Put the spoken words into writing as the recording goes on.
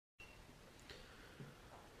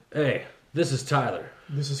Hey, this is Tyler.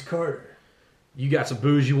 This is Carter. You got some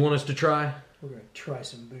booze you want us to try? We're gonna try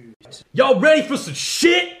some booze. Y'all ready for some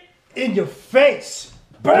shit? In your face!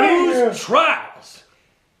 Booze trials!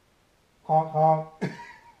 Honk honk.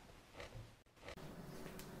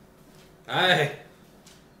 Hey,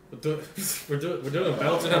 we're doing a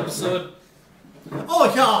Belgian episode.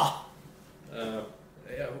 Oh yeah!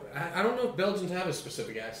 Yeah, I don't know if Belgians have a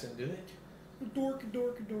specific accent, do they? Dorka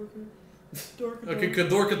dorka dorka. Dorka Okay,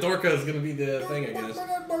 Kadorka is going to be the thing, I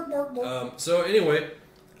guess. So anyway,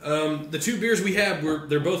 the two beers we have,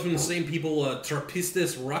 they're both from the same people,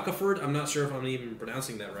 Trappistes Rochefort. I'm not sure if I'm even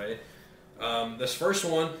pronouncing that right. This first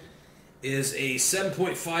one is a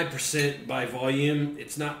 7.5% by volume.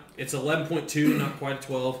 It's 11.2, not quite a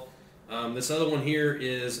 12. This other one here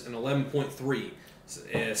is an 11.3.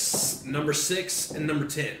 It's number 6 and number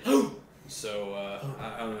 10. So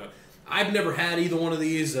I don't know. I've never had either one of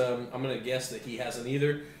these. I'm going to guess that he hasn't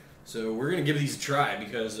either. So we're going to give these a try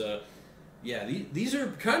because, these are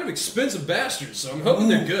kind of expensive bastards, so I'm hoping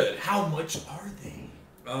they're good. How much are they?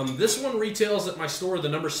 This one retails at my store, the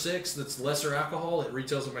number 6, that's lesser alcohol. It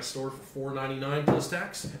retails at my store for $4.99 plus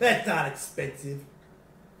tax. That's not expensive.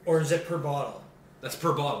 Or is it per bottle? That's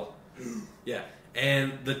per bottle. Yeah.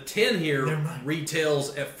 And the 10 here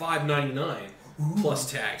retails at $5.99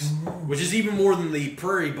 plus tax, which is even more than the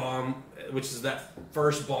Prairie Bomb, which is that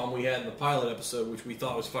first bomb we had in the pilot episode, which we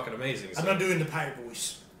thought was fucking amazing. So I'm not doing the pirate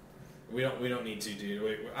voice. we don't need to,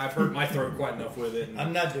 dude. I've hurt my throat quite enough with it.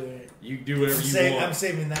 I'm not doing it. You do whatever you want. I'm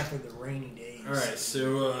saving that for the rainy days. All right,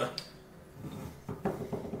 so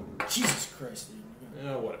Jesus Christ, dude.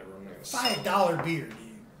 whatever. I'm not gonna $5 beer, dude.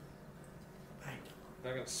 I'm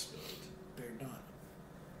not gonna spill it. Better not.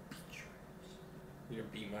 You're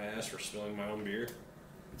gonna beat my ass for spilling my own beer?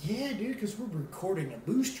 Yeah, dude, because we're recording a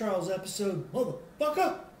Booze Trials episode,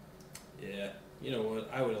 motherfucker. Yeah. You know what?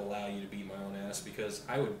 I would allow you to beat my own ass because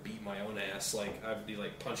I would beat my own ass. Like, I'd be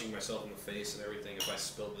like punching myself in the face and everything if I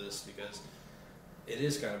spilled this because it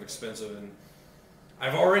is kind of expensive and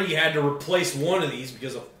I've already had to replace one of these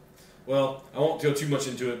because of, well, I won't go too much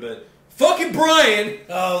into it, but fucking Brian!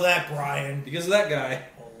 Oh, that Brian. Because of that guy.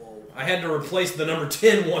 I had to replace the number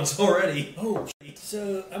 10 once already. Oh,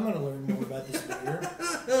 so I'm going to learn more about this beer.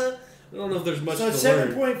 I don't know if there's much to learn. So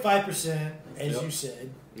it's 7.5%, as you said.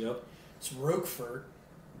 Yep. It's Roquefort,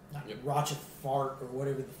 not Rochefort or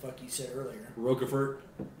whatever the fuck you said earlier. Roquefort?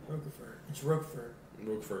 Roquefort. It's Roquefort.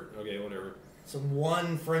 Roquefort. Okay, whatever. It's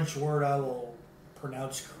one French word I will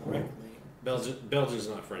pronounce correctly. Belgian's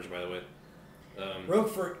not French, by the way.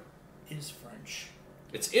 Roquefort is French.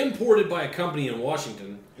 It's imported by a company in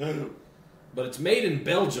Washington, but it's made in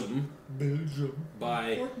Belgium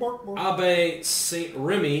by Abbe Saint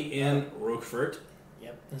Remy in Roquefort.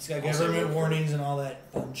 Yep, it's got government warnings and all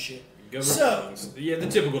that fun shit. Yeah, the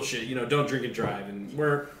typical shit. You know, don't drink and drive, and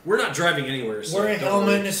we're not driving anywhere. So wear a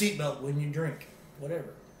helmet and a seatbelt when you drink, whatever.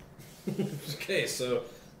 Okay, so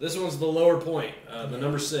this one's the lower point, the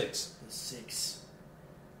number 6. The 6.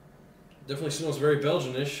 Definitely smells very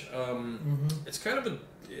Belgian-ish. It's kind of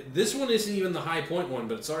this one isn't even the high point one,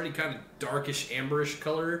 but it's already kind of darkish, amberish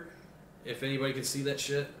color. If anybody can see that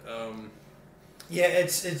shit. Yeah,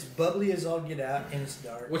 it's bubbly as all get out, and it's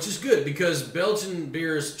dark. Which is good, because Belgian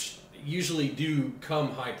beers usually do come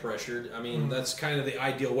high-pressured. I mean, that's kind of the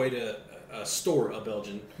ideal way to store a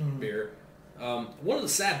Belgian beer. One of the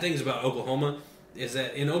sad things about Oklahoma is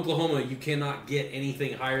that in Oklahoma, you cannot get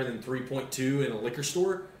anything higher than 3.2 in a liquor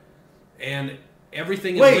store. And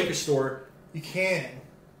everything in a liquor store... You can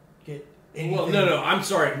get anything... Well, no, I'm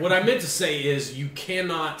sorry. What I meant to say is you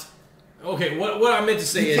cannot... Okay, what I meant to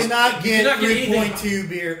say is... You cannot get 3.2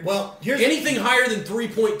 beer. Well, here's... Anything higher than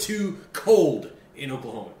 3.2 cold in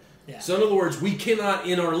Oklahoma. Yeah. So in other words, we cannot,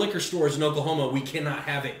 in our liquor stores in Oklahoma, we cannot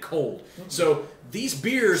have it cold. So these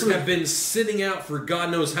beers have been sitting out for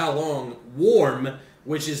God knows how long, warm,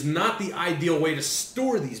 which is not the ideal way to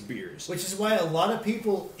store these beers. Which is why a lot of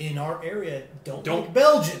people in our area don't like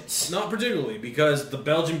Belgians. Not particularly, because the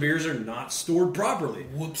Belgian beers are not stored properly.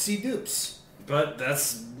 Whoopsie doops. But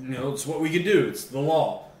that's, it's what we can do. It's the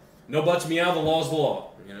law. No buts meow, the law's the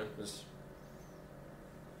law.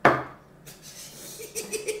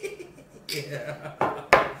 Yeah.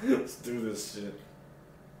 Let's do this shit.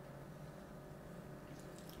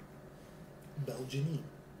 Belgian-y.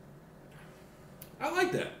 I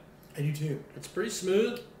like that. I do too. It's pretty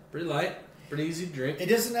smooth, pretty light, pretty easy to drink. It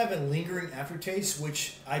doesn't have a lingering aftertaste,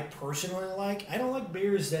 which I personally like. I don't like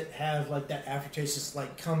beers that have like that aftertaste that's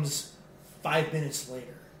like comes 5 minutes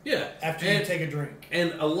later. Yeah. After you take a drink.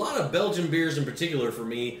 And a lot of Belgian beers in particular for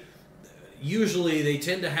me, usually they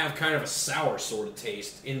tend to have kind of a sour sort of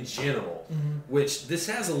taste in general, which this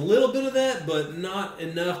has a little bit of that, but not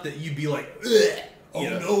enough that you'd be like, ugh. Oh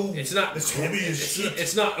no, it's not. It's heavy as shit.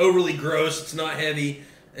 It's not overly gross. It's not heavy.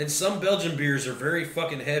 And some Belgian beers are very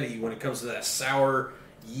fucking heavy when it comes to that sour,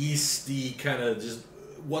 yeasty kind of just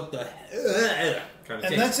what the kind of. And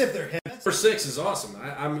taste. that's if they're heavy. Number 6 is awesome.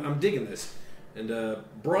 I'm digging this. And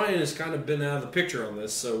Brian has kind of been out of the picture on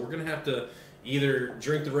this, so we're gonna have to either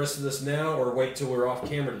drink the rest of this now or wait till we're off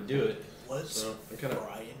camera to do it. What's Brian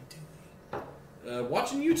doing?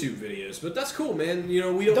 Watching YouTube videos, but that's cool, man. We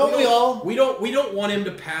don't want him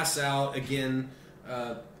to pass out again.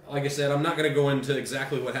 Like I said, I'm not going to go into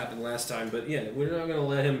exactly what happened last time, but yeah, we're not going to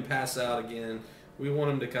let him pass out again. We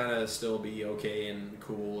want him to kind of still be okay and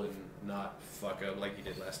cool and not fuck up like he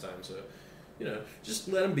did last time. So, just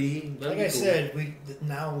let him be. Like I said,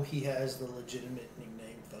 now he has the legitimate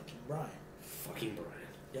nickname, fucking Brian. Fucking Brian.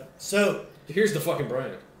 Yep. So here's the fucking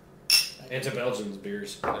Brian. And to Belgians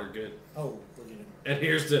beers that are good. Oh, look at him. And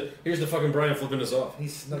here's the fucking Brian flipping us off.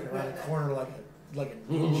 He's snuck around the corner like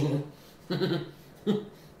a ninja.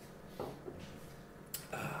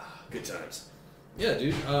 Good times. Yeah,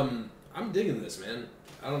 dude. I'm digging this, man.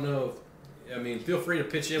 I don't know. Feel free to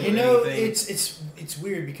pitch in with anything. It's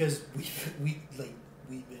weird because we've been.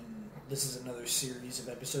 This is another series of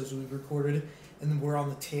episodes we've recorded, and then we're on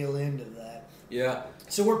the tail end of that. Yeah.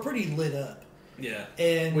 So we're pretty lit up. Yeah.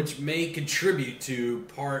 And which may contribute to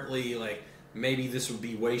partly maybe this would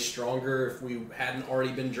be way stronger if we hadn't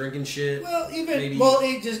already been drinking shit. Well,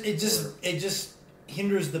 it just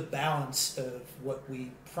hinders the balance of what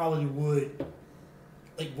we probably would,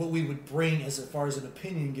 what we would bring as far as an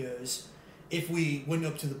opinion goes, if we went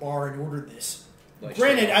up to the bar and ordered this.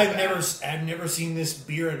 Granted, I've never seen this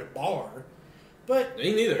beer at a bar, but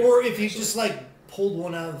me neither. Or if you just pulled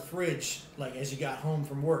one out of the fridge as you got home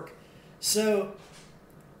from work. So,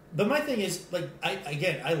 but my thing is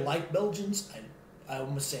I like Belgians. I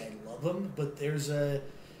almost say I love them, but there's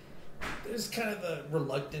kind of a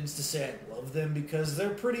reluctance to say I love them because they're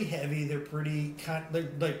pretty heavy. They're pretty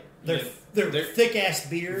they're thick ass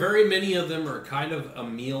beer. Very many of them are kind of a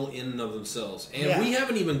meal in and of themselves, and we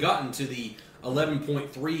haven't even gotten to the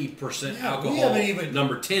 11.3% alcohol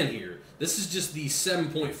number 10 here. This is just the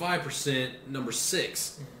 7.5% number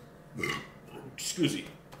 6. Excuse me.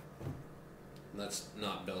 That's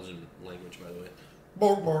not Belgian language, by the way.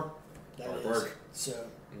 Bark, bark. Bark, bark. So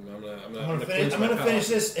I'm gonna finish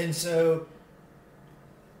this, and so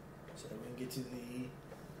we can get to the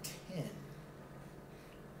 10.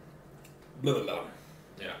 Blah, blah, blah.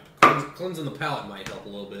 Yeah, cleansing the palate might help a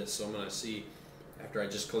little bit. So I'm gonna see after I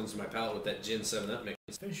just cleanse my palate with that gin 7-Up mix.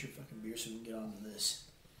 Finish your fucking beer so we can get on to this.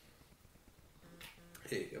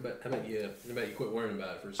 Hey, how about you quit worrying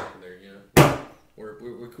about it for a second there? We're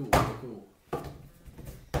cool. We're cool.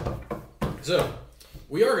 So,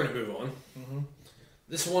 we are going to move on. Mm-hmm.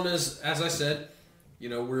 This one is, as I said,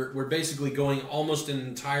 we're basically going almost an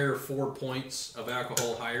entire 4 points of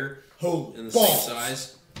alcohol higher in the same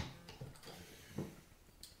size.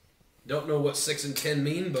 Don't know what 6 and 10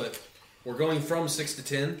 mean, but we're going from 6 to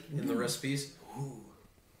 10 in the recipes.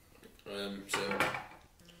 So,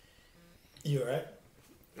 you alright?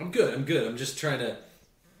 I'm good. I'm just trying to.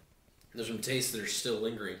 There's some tastes that are still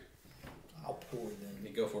lingering. I'll pour then. You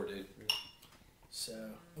go for it, dude. So,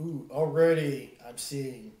 already I'm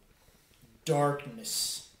seeing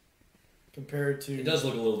darkness compared to. It does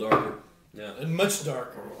look a little darker. Yeah. And much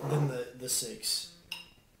darker than the 6.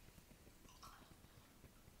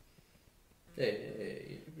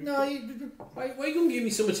 Hey. No, why you gonna give me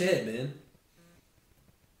so much head, man?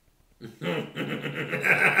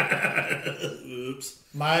 Oops.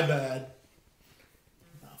 My bad.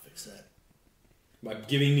 I'll fix that. By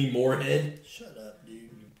giving me more head? Shut up, dude.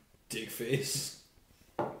 Dick face.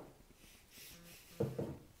 Look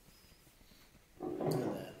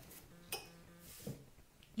at that.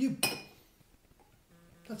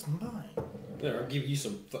 That's mine. There, I'll give you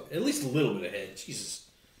some, at least a little bit of head. Jesus.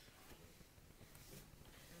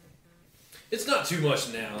 It's not too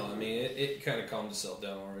much now. I mean, it kind of calmed itself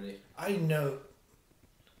down already. I know.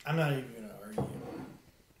 I'm not even going to argue.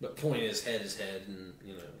 But point is head, and,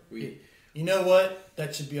 we... You know what?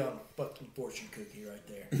 That should be on a fucking fortune cookie right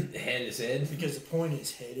there. Head is head? Because the point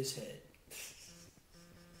is head is head.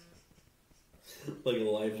 Like a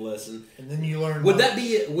life lesson. And then you learn... Would that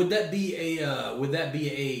be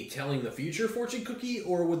a telling the future fortune cookie,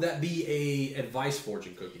 or would that be a advice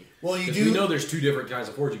fortune cookie? Well, we know there's 2 different kinds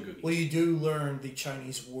of fortune cookies. Well, you do learn the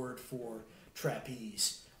Chinese word for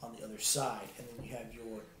trapeze on the other side, and then you have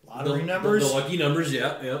your lottery numbers. The lucky numbers,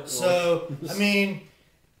 yeah. So, I mean,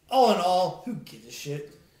 all in all, who gives a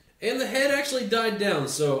shit? And the head actually died down,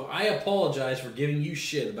 so I apologize for giving you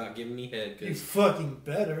shit about giving me head. You fucking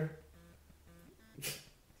better. This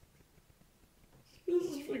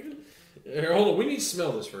is fucking... Here, hold on, we need to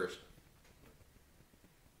smell this first.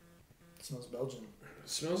 It smells Belgian. It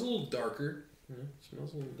smells a little darker. Yeah, it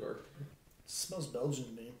smells a little darker. It smells Belgian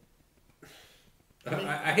to me.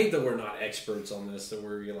 I hate that we're not experts on this, so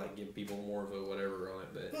we're gonna like give people more of a whatever on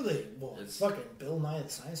it. But What do they want? Fucking Bill Nye the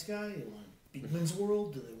Science Guy? Do they want Beakman's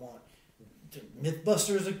World? Do they want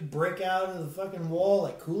Mythbusters to break out of the fucking wall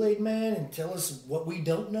like Kool-Aid Man and tell us what we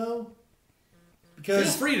don't know? Because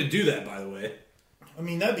feel free to do that, by the way. I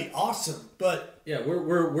mean, that'd be awesome, but yeah,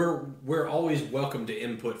 we're always welcome to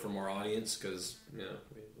input from our audience because you know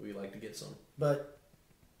we like to get some. But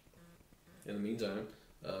in the meantime,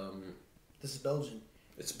 this is Belgian.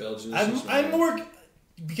 It's Belgian. I'm more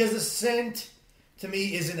because the scent to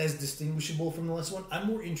me isn't as distinguishable from the last one. I'm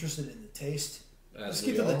more interested in the taste. Let's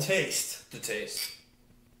get to the taste. The taste.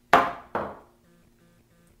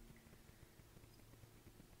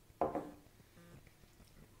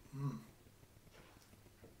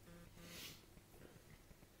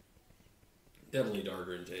 Definitely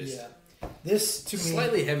darker in taste. Yeah. This, to me...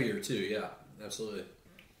 Slightly heavier, too. Yeah, absolutely.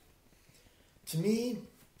 To me,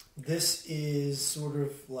 this is sort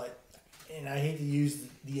of like... And I hate to use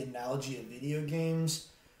the analogy of video games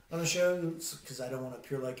on a show because I don't want to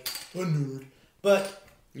appear like a nerd. But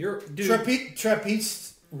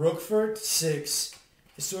Trappistes Rochefort 6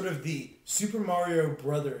 is sort of the Super Mario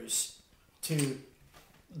Brothers to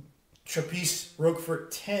Trappistes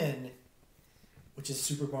Rochefort 10, which is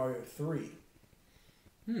Super Mario 3.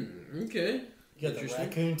 Okay. You got the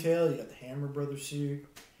raccoon tail, you got the Hammer Brothers suit,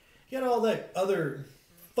 you got all that other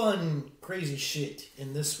fun, crazy shit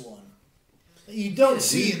in this one that you don't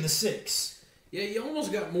see in the 6. Yeah, you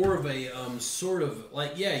almost got more of a sort of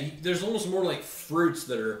like there's almost more like fruits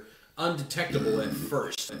that are undetectable at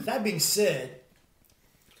first. That being said,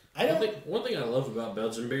 one thing I love about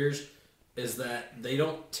Belgian beers is that they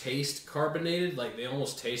don't taste carbonated. Like they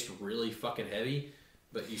almost taste really fucking heavy.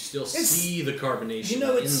 But you still see the carbonation in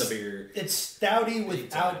the beer. It's stouty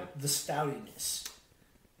without the stoutiness.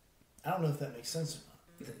 I don't know if that makes sense or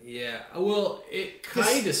not. Yeah, well, it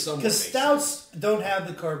kind of somewhat makes sense. Because stouts don't have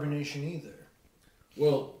the carbonation either.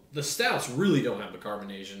 Well, the stouts really don't have the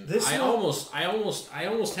carbonation. I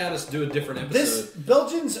almost had us do a different episode.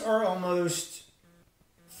 Belgians are almost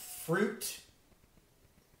fruit.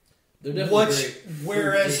 They're definitely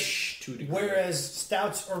whereas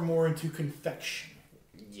stouts are more into confection.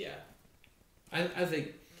 Yeah. I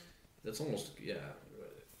think that's almost,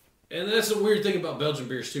 And that's the weird thing about Belgian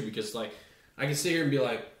beers, too, because, like, I can sit here and be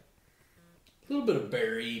like, a little bit of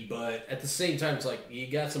berry, but at the same time, it's like, you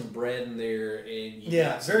got some bread in there, and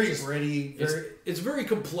very bready. It's very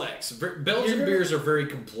complex. Belgian beers are very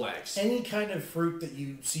complex. Any kind of fruit that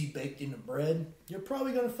you see baked into bread, you're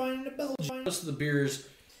probably going to find in a Belgian. Most of the beers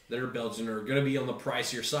that are Belgian are going to be on the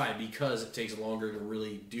pricier side because it takes longer to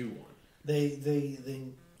really do one.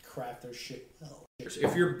 They craft their shit well. If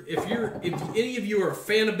any of you are a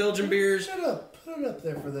fan of Belgian beers, put it up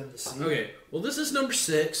there for them to see. Okay, well this is number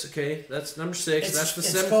 6. Okay, that's number 6. That's the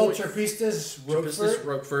 7. It's called Trappistes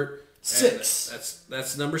Rochefort 6.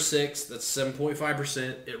 That's number 6. That's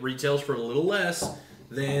 7.5%. It retails for a little less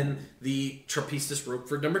than the Trappistes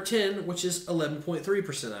Rochefort number 10, which is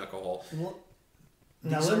 11.3% alcohol. Well,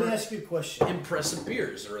 now let me ask you a question. Impressive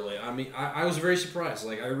beers, really. I mean, I was very surprised.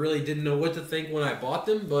 Like I really didn't know what to think when I bought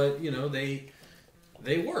them, but you know they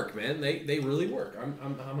work, man. They really work.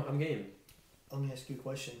 I'm game. Let me ask you a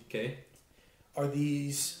question. Okay. Are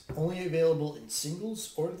these only available in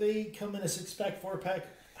singles, or do they come in a 6-pack, 4-pack?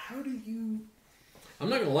 How do you? I'm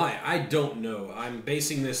not gonna lie. I don't know. I'm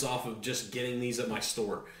basing this off of just getting these at my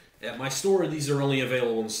store. At my store, these are only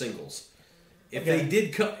available in singles. If they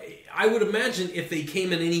did come, I would imagine if they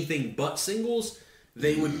came in anything but singles,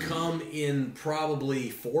 they would come in probably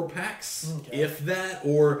 4-packs, if that,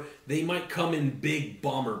 or they might come in big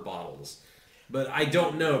bomber bottles. But I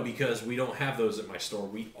don't know because we don't have those at my store.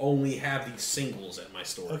 We only have these singles at my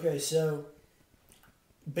store. Okay, so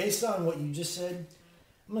based on what you just said,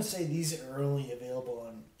 I'm going to say these are only available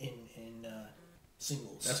in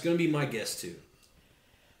singles. That's going to be my guess too.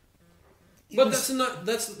 But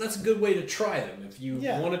that's a good way to try them. If you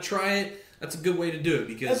want to try it, that's a good way to do it.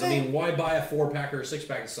 Because I mean, why buy a 4-pack or a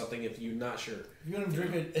 6-pack of something if you're not sure? If you're going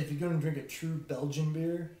to drink a true Belgian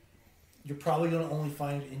beer, you're probably going to only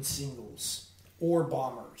find it in singles or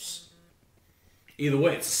bombers. Either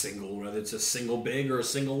way, it's a single, whether it's a single big or a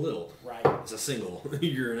single little. Right. It's a single.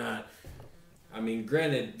 You're not. I mean,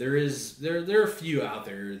 granted, there are a few out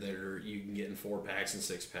there that you can get in 4-packs and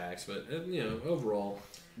 6-packs, but you know, overall.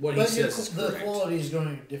 what he says is the correct. quality is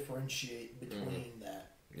going to differentiate between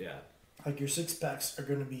that. Yeah. Like your 6-packs are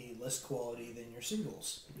going to be less quality than your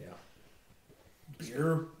singles. Yeah.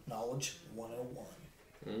 Beer knowledge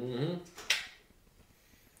 101.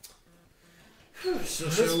 So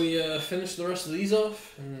shall we finish the rest of these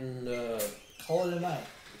off and Call it a night.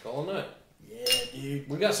 call it a night? Yeah, dude.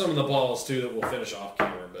 We got some of the balls too that we'll finish off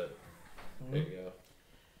camera, but there you go.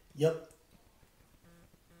 Yep.